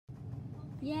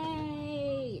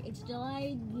Yay! It's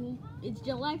July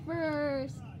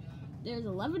 1st. There's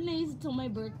 11 days until my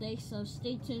birthday, so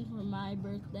stay tuned for my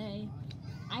birthday.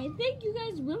 I think you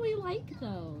guys really like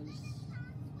those.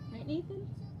 Right, Nathan?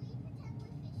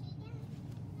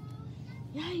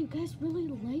 Yeah, you guys really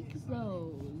like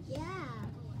those. Yeah.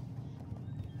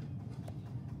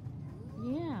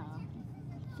 Yeah.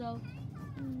 So,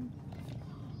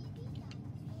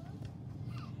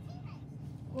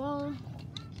 well,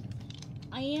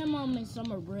 I am on my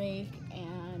summer break,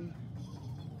 and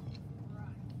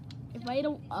if I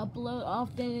don't upload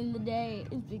often in the day,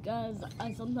 it's because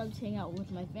I sometimes hang out with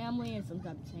my family and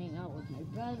sometimes hang out with my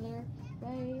brother,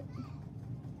 right?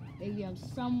 Maybe I'm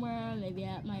somewhere, maybe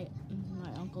at my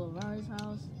uncle of ours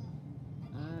house,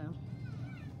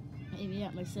 maybe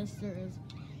at my sister's.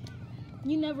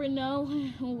 You never know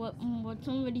what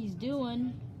somebody's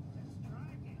doing.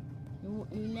 You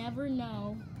never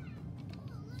know.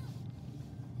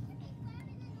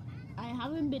 I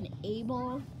haven't been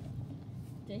able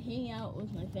to hang out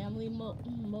with my family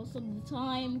most of the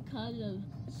time because of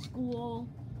school,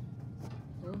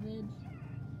 COVID.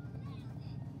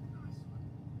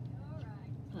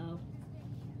 Oh.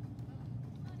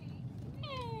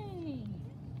 Yay!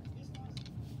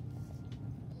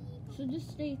 So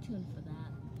just stay tuned for that.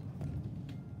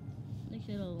 Make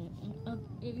sure to,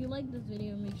 if you like this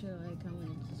video, make sure to like, comment,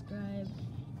 and subscribe.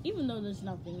 Even though there's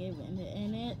nothing even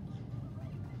in it.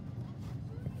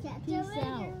 Catch Peace you later.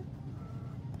 out.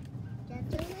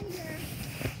 Catch you later.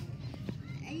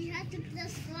 And you have to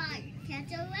subscribe.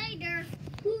 Catch you later.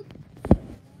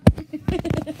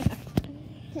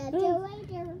 Catch you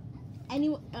later.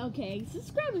 Anyway, okay,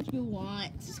 subscribe if you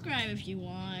want. Subscribe if you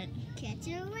want. Catch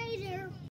you later.